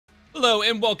Hello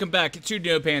and welcome back to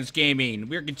NoPants Gaming.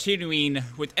 We're continuing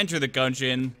with Enter the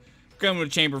Gungeon, going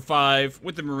with Chamber 5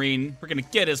 with the Marine. We're gonna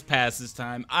get us past this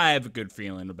time. I have a good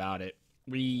feeling about it.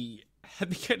 We have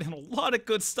been getting a lot of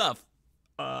good stuff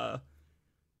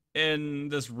in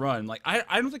this run. Like, I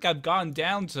don't think I've gone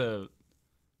down to...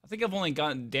 I think I've only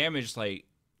gotten damaged like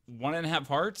 1.5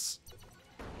 hearts.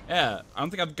 Yeah, I don't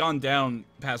think I've gone down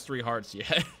past 3 hearts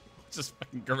yet. It's just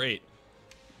fucking great.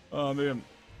 Oh man.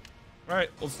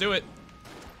 Alright, let's do it.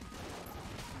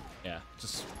 Yeah,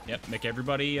 just, yep, make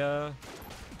everybody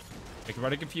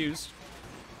confused.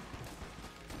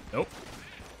 Nope.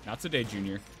 Not today,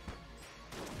 Junior.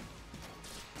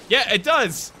 Yeah, it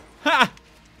does! Ha!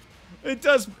 It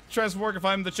does transform if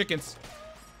I'm the chickens.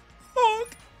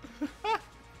 Honk!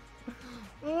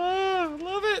 Oh,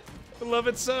 love it! I love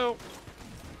it so.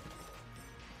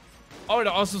 Oh, it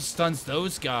also stuns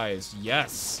those guys.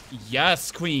 Yes.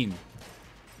 Yes, Queen.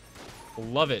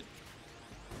 Love it.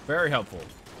 Very helpful.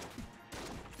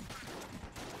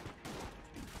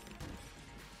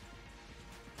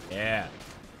 Yeah.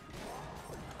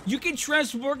 You can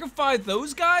transmorgify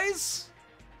those guys?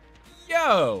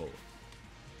 Yo.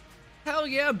 Hell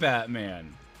yeah,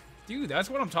 Batman. Dude, that's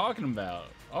what I'm talking about.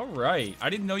 Alright. I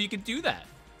didn't know you could do that.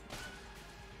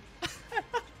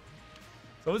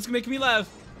 So it's making me laugh.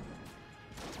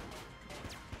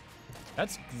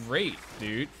 That's great,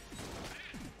 dude.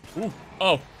 Ooh.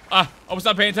 Oh. I was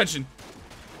not paying attention.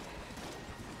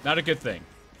 Not a good thing.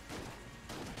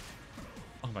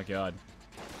 Oh my god.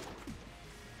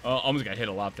 Oh, almost got hit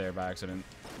a lot there by accident.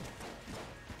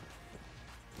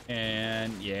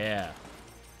 And yeah.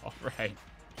 Alright.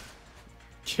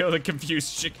 Kill the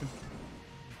confused chicken.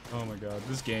 Oh my god,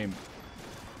 this game.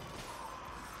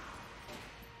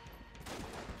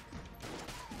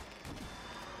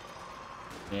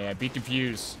 Yeah, be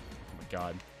confused. Oh my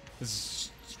god. This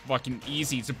is fucking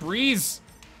easy. It's a breeze.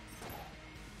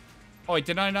 Oh wait,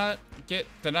 did I not get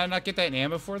that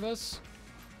ammo for this?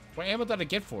 What ammo did I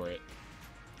get for it?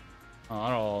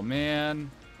 Oh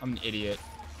man. I'm an idiot.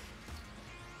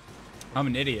 I'm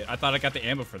an idiot. I thought I got the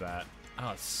ammo for that.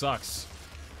 Oh, it sucks.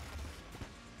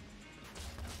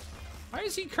 Why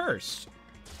is he cursed?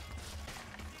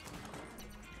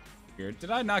 Weird.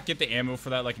 Did I not get the ammo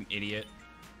for that like an idiot?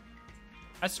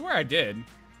 I swear I did.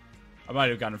 I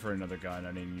might have gotten it for another gun.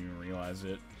 I didn't even realize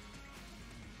it.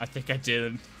 I think I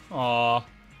did. Aw.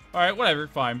 Alright, whatever.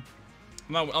 Fine.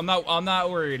 I'm not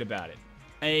worried about it.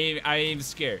 I ain't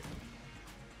scared.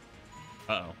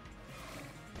 Uh-oh.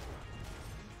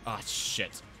 Ah,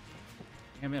 shit.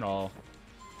 Damn it all.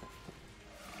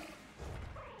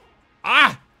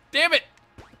 Ah! Damn it!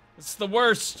 It's the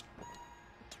worst.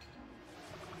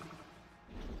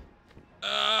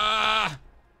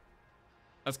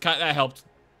 That helped.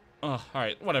 Oh,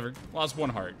 alright, whatever. Lost 1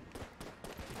 heart.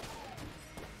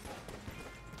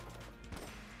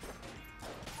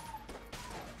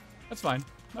 That's fine.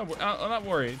 I'm not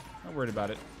worried. Not worried about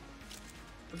it.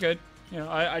 We're good. You know,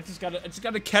 I just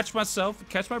gotta catch myself,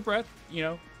 catch my breath. You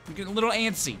know, I'm getting a little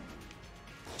antsy.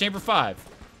 Chamber 5,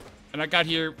 and I got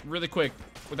here really quick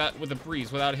with a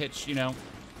breeze, without a hitch. You know,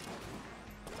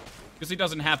 because it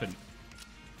doesn't happen.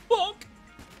 BAWK.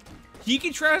 He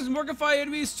can transmorgify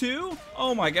enemies too?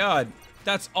 Oh my god.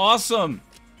 That's awesome.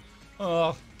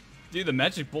 Oh, dude, the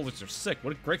magic bullets are sick.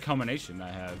 What a great combination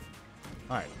I have.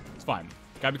 Alright, it's fine.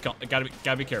 Gotta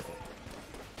be careful.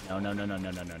 No.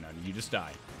 You just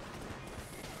die.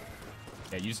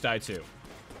 Yeah, you just die too.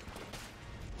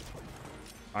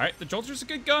 Alright, the Jolter's a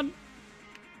good gun.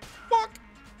 BAWK.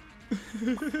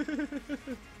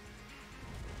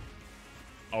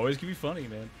 Always can be funny,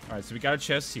 man. Alright, so we got a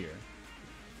chest here.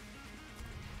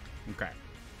 Okay.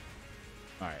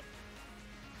 Alright.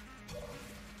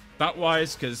 Not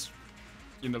wise, because,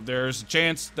 you know, there's a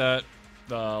chance that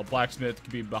the blacksmith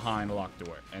could be behind a locked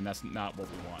door, and that's not what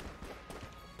we want.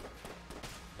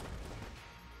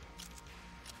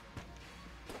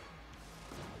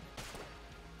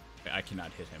 Okay, I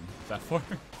cannot hit him that far.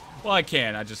 Well, I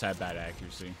can. I just have bad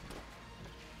accuracy.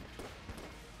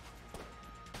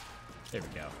 There we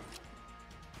go.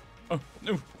 Oh,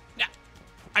 no. Yeah.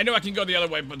 I know I can go the other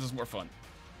way, but this is more fun.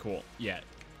 Cool. Yeah.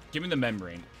 Give me the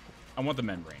membrane. I want the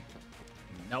membrane.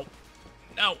 Nope.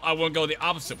 No, I want to go the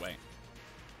opposite way.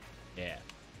 Yeah.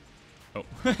 Oh.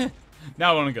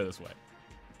 Now I want to go this way.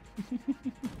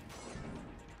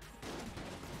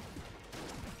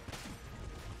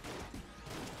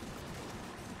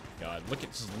 God,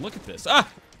 just look at this. Ah!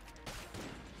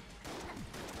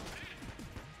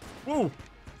 Woo!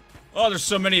 Oh, there's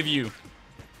so many of you.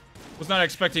 Was not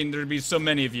expecting there to be so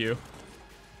many of you.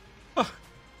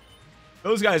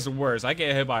 Those guys are worse. I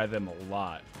get hit by them a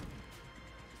lot.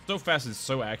 So fast and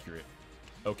so accurate.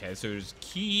 Okay, so there's a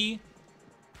key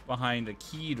behind a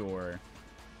key door.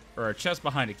 Or a chest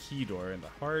behind a key door in the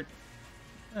heart.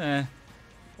 We'll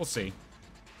see.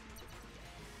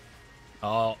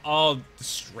 Oh, the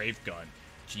strafe gun.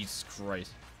 Jesus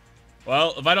Christ.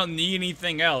 Well, if I don't need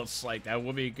anything else, like, that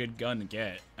would be a good gun to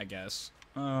get, I guess.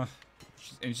 And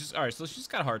she's, alright, so she's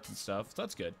got hearts and stuff, so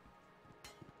that's good.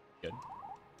 Good.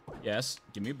 Yes,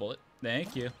 give me a bullet.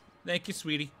 Thank you. Thank you,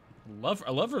 sweetie. I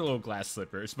love her little glass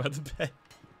slippers by the bed.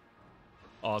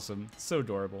 Awesome. So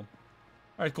adorable.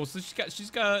 Alright, cool. So she's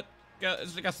got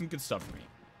some good stuff for me.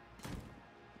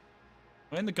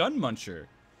 And the gun muncher.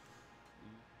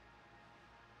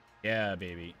 Yeah,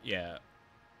 baby. Yeah.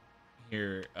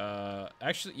 Here,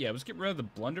 actually, yeah, let's get rid of the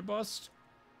blunderbuss.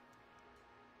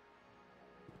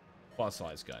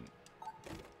 Fossilized gun.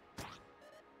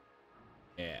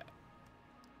 Yeah.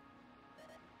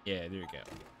 Yeah, there you go.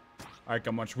 Alright,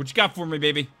 gun muncher. What you got for me,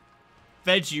 baby?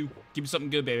 Fed you. Give me something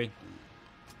good, baby.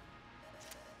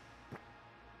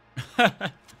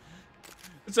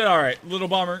 It's alright. Little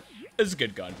bomber. It's a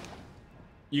good gun.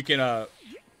 You can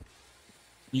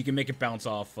make it bounce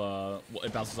off,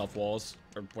 it bounces off walls,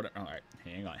 or whatever. Alright,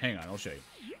 hang on, I'll show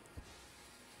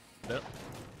you.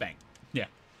 Bang. Yeah.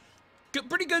 Good,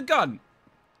 pretty good gun.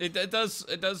 It does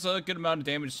a good amount of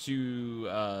damage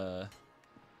to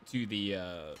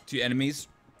enemies.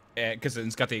 Because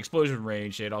it's got the explosion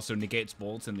range, it also negates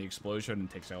bullets in the explosion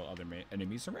and takes out other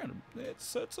enemies around them.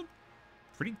 It's a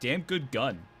pretty damn good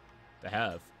gun to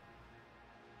have.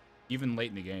 Even late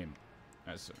in the game.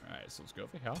 Alright, so let's go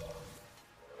for health.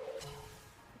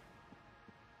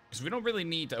 Because we don't really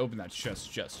need to open that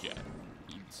chest just yet.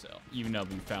 Even though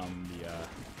we found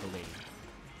the lady.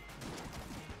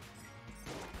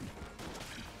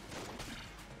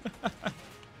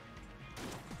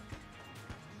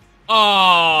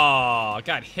 Oh,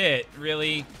 got hit.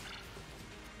 Really?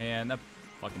 Man, that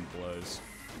fucking blows.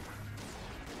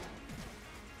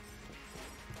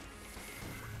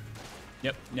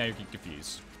 Yep, now you're getting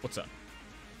confused. What's up?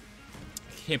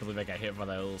 I can't believe I got hit by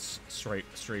that little stray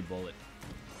bullet.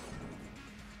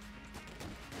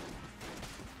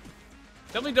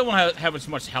 Definitely don't want to have as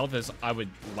much health as I would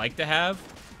like to have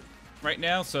right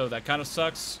now, so that kind of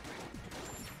sucks.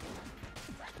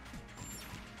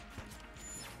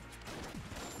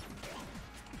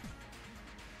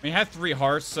 I mean, I had 3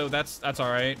 hearts, so that's all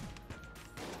right.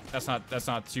 That's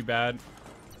not too bad.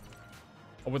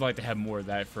 I would like to have more of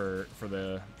that for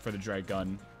the drag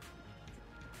gun.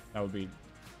 That would be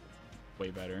way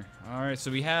better. All right,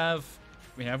 so we have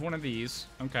one of these.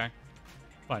 Okay,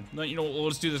 fine. No, you know what? We'll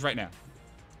just do this right now.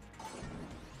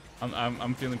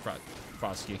 I'm feeling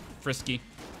frisky.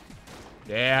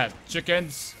 Yeah,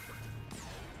 chickens.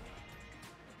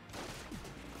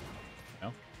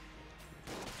 No.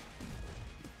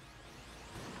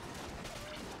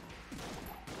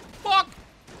 Fuck.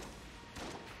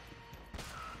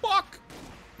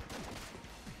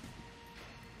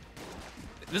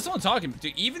 This is what I'm talking about.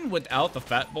 Even without the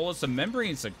fat bullets, the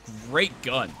membrane's a great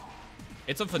gun.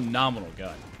 It's a phenomenal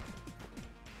gun.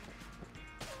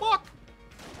 Fuck.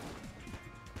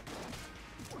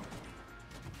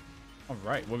 All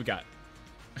right, what we got?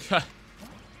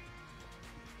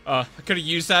 I could have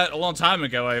used that a long time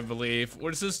ago, I believe.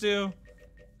 What does this do?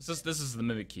 This is the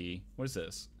mimic key. What is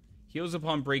this? Heals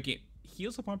upon breaking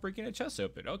a chest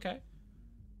open. Okay.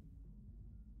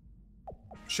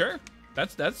 Sure.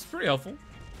 That's pretty helpful.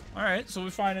 All right, so we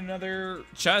find another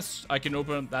chest. I can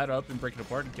open that up and break it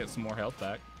apart and get some more health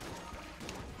back.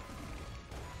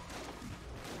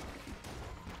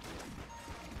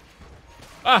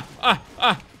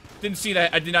 Didn't see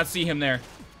that. I did not see him there.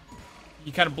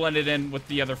 He kind of blended in with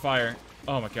the other fire.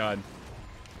 Oh my god.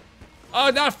 Oh,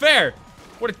 not fair.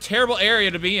 What a terrible area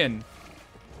to be in.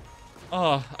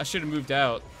 Oh, I should have moved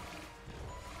out.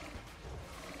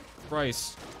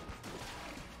 Christ.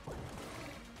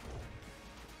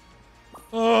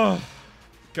 Oh,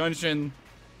 Gungeon.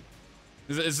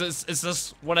 Is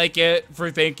this what I get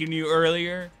for thanking you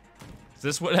earlier? Is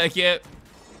this what I get?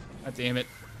 God damn it.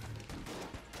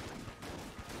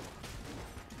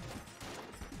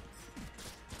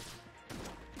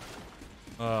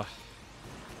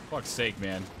 Fuck's sake,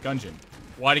 man. Gungeon.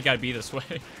 Why'd it gotta be this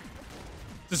way?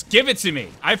 Just give it to me.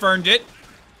 I've earned it.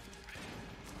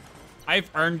 I've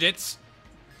earned it.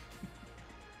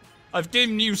 I've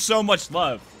given you so much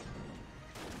love.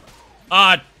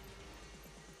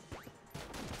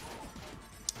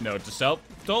 No, just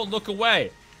don't look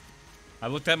away. I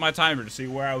looked at my timer to see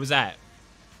where I was at.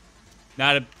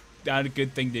 Not a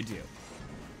good thing to do.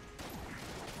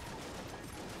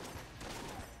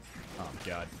 Oh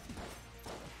god.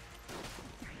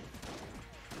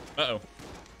 Uh-oh.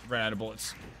 Ran out of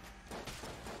bullets.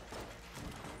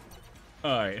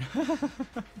 Alright.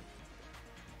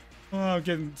 Oh, I'm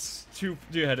getting too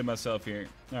ahead of myself here.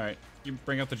 Alright. You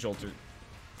bring out the Jolter.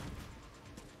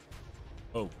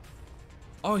 Oh.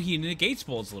 Oh, he negates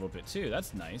bullets a little bit, too.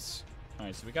 That's nice.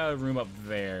 Alright, so we got a room up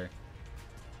there.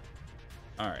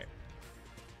 Alright.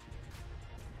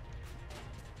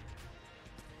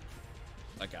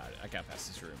 I got it. I got past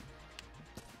this room.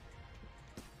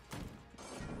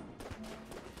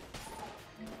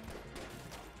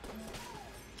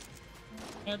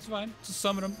 Yeah, it's fine. Just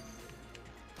summon him.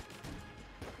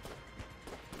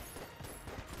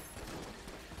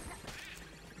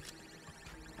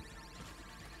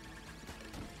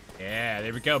 Yeah,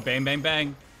 there we go. Bang, bang,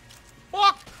 bang.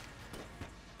 BAWK!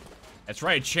 That's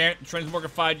right.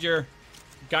 Transmorgified your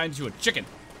guy into a chicken.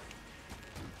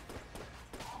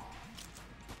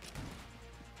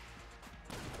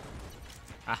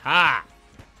 Aha!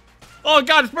 Oh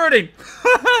god, it's burning!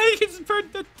 He gets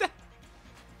burned to death.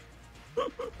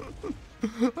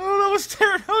 Oh, that was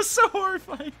terrible. That was so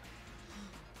horrifying.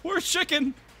 Poor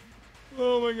chicken.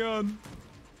 Oh my god.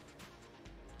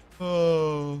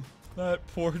 Oh, that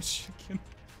poor chicken.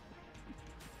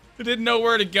 It didn't know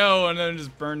where to go and then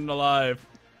just burned alive.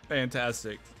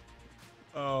 Fantastic.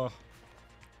 Oh.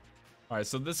 Alright,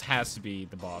 so this has to be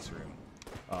the boss room.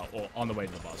 Well, on the way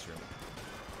to the boss room.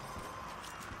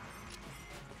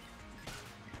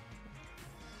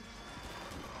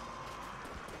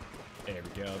 There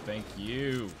we go. Thank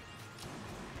you.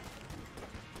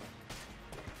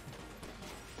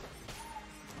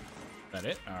 That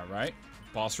it? All right.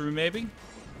 Boss room, maybe?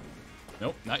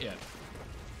 Nope, not yet.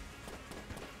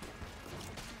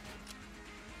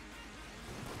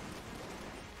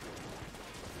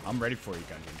 I'm ready for you,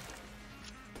 Gungeon.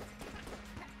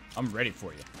 I'm ready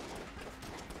for you.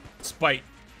 Despite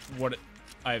what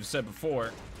I have said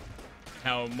before,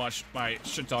 how much my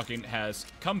shit talking has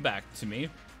come back to me.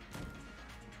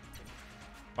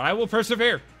 But I will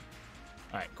persevere.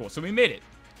 Alright, cool. So we made it.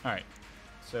 Alright.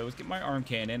 So let's get my arm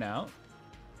cannon out.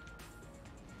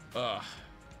 Let's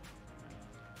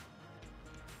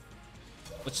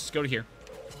just go to here.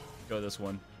 Go to this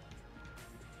one.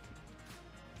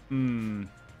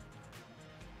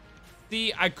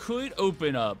 See, I could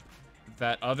open up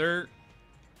that other...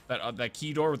 that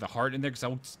key door with the heart in there, because I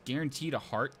will guarantee a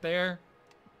heart there.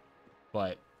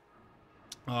 But...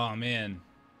 oh, man.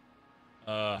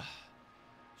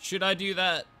 Should I do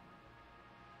that?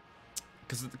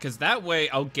 Because that way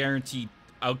I'll guarantee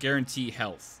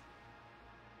health.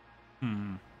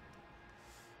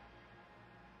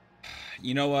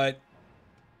 You know what?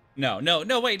 No,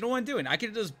 wait, no one doing. I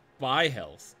can just buy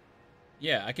health.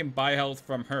 Yeah, I can buy health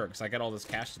from her because I got all this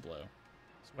cash to blow.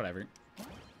 So whatever.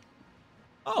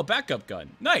 Oh, backup gun.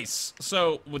 Nice.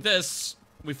 So with this,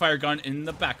 we fire a gun in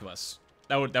the back of us.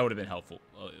 That would have been helpful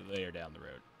later down the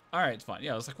road. All right, it's fine.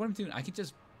 Yeah, I was like, what am I doing? I could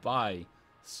just buy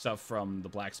stuff from the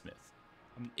blacksmith.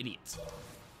 I'm an idiot.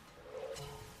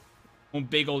 I'm a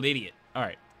big old idiot. All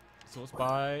right. So let's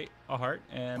buy a heart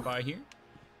and buy here.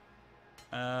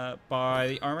 Buy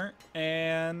the armor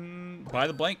and buy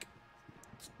the blank.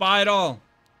 Let's buy it all.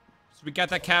 So we got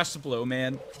that cash to blow,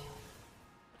 man.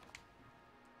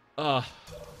 All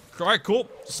right, cool.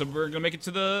 So we're gonna make it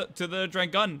to the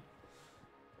giant gun.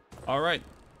 All right.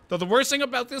 So the worst thing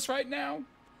about this right now,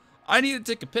 I need to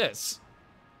take a piss.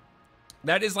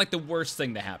 That is like the worst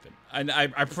thing to happen. And I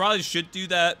probably should do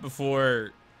that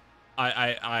before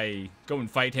I go and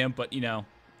fight him, but you know,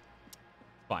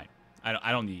 fine.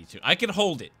 I don't need to. I can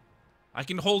hold it. I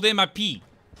can hold in my pee.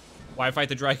 Why fight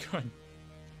the dragon?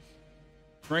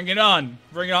 Bring it on.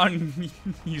 Bring it on,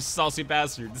 you saucy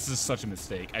bastard. This is such a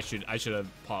mistake. I should have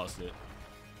paused it.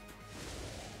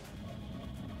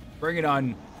 Bring it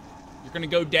on. You're gonna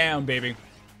go down, baby.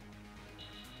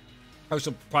 I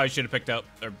also probably should have picked up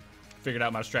or figured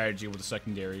out my strategy with a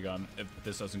secondary gun if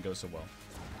this doesn't go so well.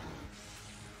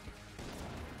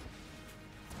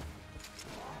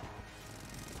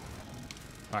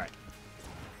 All right.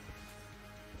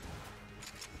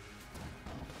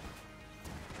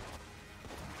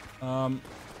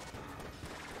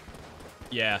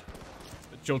 Yeah.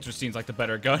 The Jolter seems like the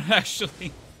better gun,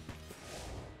 actually.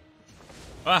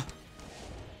 Ah.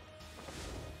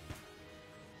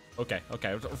 Okay,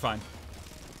 we're fine.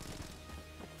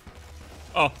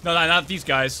 Oh, no, not these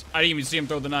guys. I didn't even see him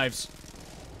throw the knives.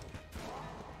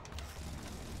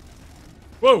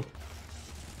 Whoa!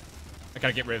 I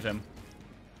gotta get rid of him.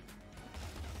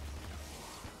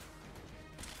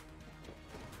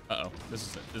 Uh-oh.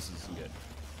 This isn't good.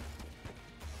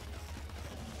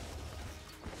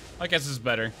 I guess this is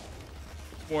better.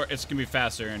 Or it's gonna be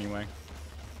faster anyway.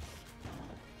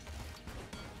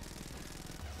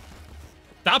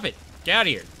 Stop it. Get out of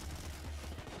here.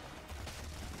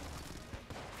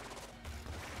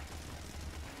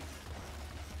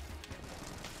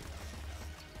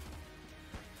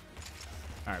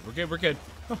 Alright, we're good, we're good.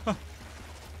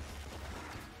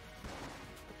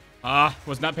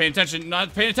 Was not paying attention,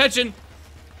 not paying attention!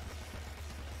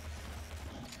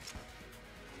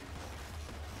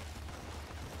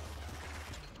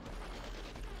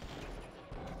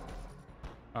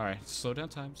 Alright, slow down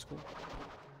time, it's cool.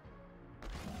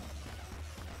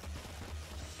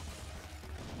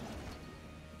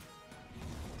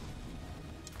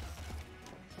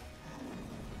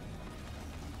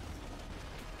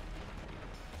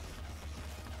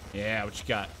 Yeah, what you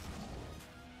got?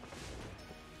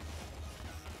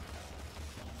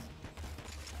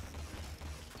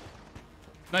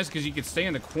 Nice, because you can stay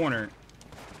in the corner.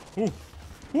 Ooh.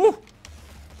 Ooh.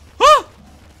 Ah!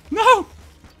 No!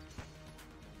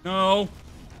 No.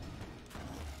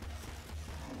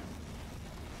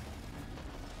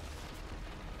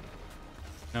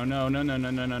 No, no, no, no, no,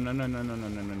 no, no, no, no, no, no, no,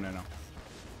 no, no, no, no.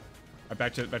 Alright,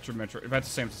 back to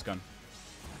Samus's gun.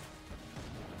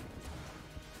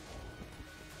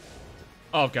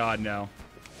 Oh god, no.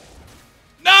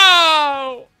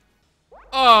 No!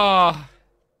 Oh,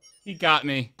 he got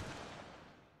me.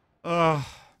 Oh.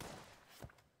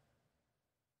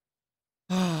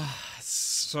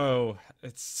 So,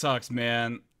 it sucks,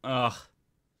 man. Ugh.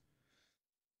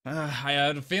 I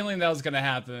had a feeling that was gonna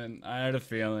happen. I had a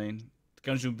feeling.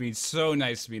 Gungeon would be so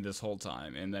nice to me this whole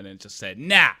time, and then it just said,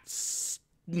 nah,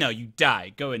 no, you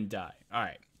die. Go and die.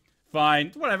 Alright.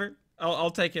 Fine. Whatever.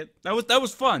 I'll take it. That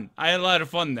was fun. I had a lot of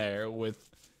fun there with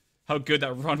how good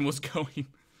that run was going.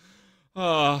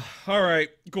 Alright,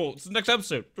 cool. So next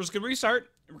episode, we're just gonna restart.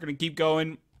 We're gonna keep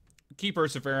going, keep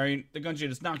persevering. The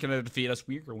Gungeon is not gonna defeat us.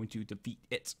 We're going to defeat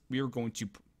it. We are going to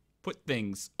put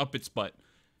things up its butt.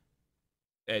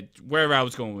 Wherever I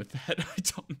was going with that, I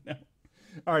don't know.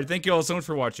 Alright, thank you all so much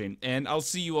for watching, and I'll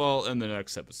see you all in the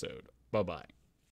next episode. Bye-bye.